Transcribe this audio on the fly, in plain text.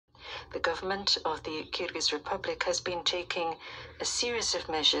The government of the Kyrgyz Republic has been taking a series of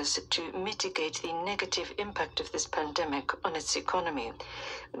measures to mitigate the negative impact of this pandemic on its economy.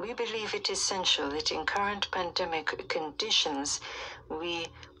 We believe it essential that in current pandemic conditions, we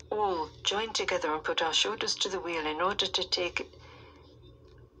all join together and put our shoulders to the wheel in order to take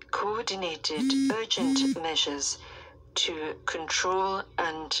coordinated, urgent measures to control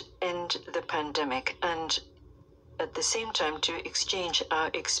and end the pandemic, and at the same time to exchange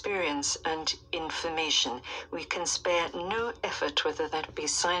our experience and information. We can spare no effort, whether that be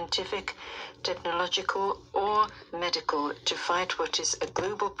scientific, technological, or medical, to fight what is a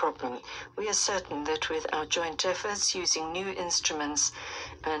global problem. We are certain that with our joint efforts, using new instruments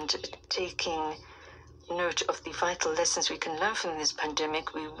and taking note of the vital lessons we can learn from this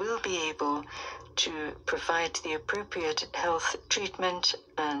pandemic, we will be able to provide the appropriate health treatment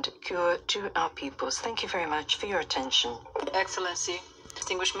and cure to our peoples. Thank you very much for your attention. Excellency,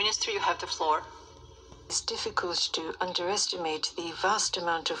 distinguished Minister, you have the floor. It's difficult to underestimate the vast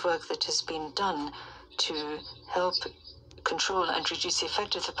amount of work that has been done to help control and reduce the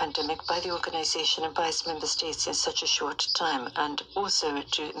effect of the pandemic by the organization and by its member states in such a short time, and also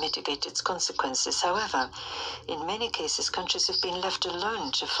to mitigate its consequences. However, in many cases, countries have been left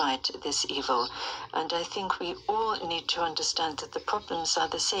alone to fight this evil, and I think we all need to understand that the problems are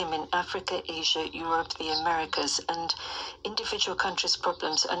the same in Africa, Asia, Europe, the Americas, and individual countries'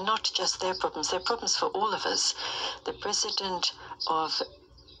 problems are not just their problems, they're problems for all of us. The president of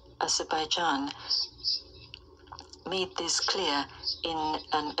Azerbaijan made this clear in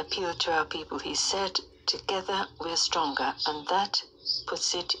an appeal to our people. He said, "Together we're stronger," and that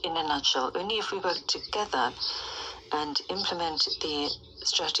puts it in a nutshell. Only if we work together and implement the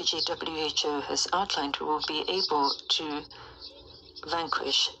strategy WHO has outlined, we will be able to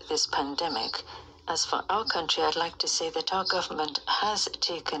vanquish this pandemic. As for our country, I'd like to say that our government has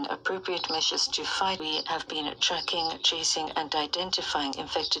taken appropriate measures to fight. We have been tracking, tracing, and identifying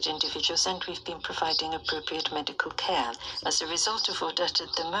infected individuals, and we've been providing appropriate medical care. As a result of all that,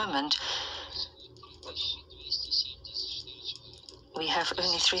 at the moment, we have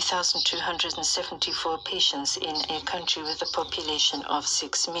only 3,274 patients in a country with a population of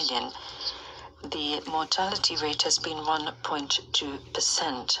 6 million. The mortality rate has been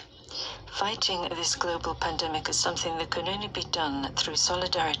 1.2%. Fighting this global pandemic is something that can only be done through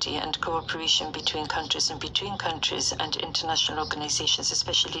solidarity and cooperation between countries and international organizations,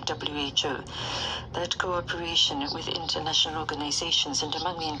 especially WHO. That cooperation with international organizations and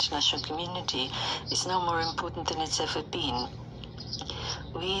among the international community is now more important than it's ever been.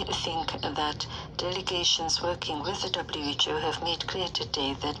 We think that delegations working with the WHO have made clear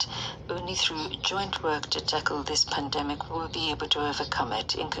today that only through joint work to tackle this pandemic will we be able to overcome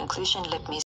it. In conclusion, let me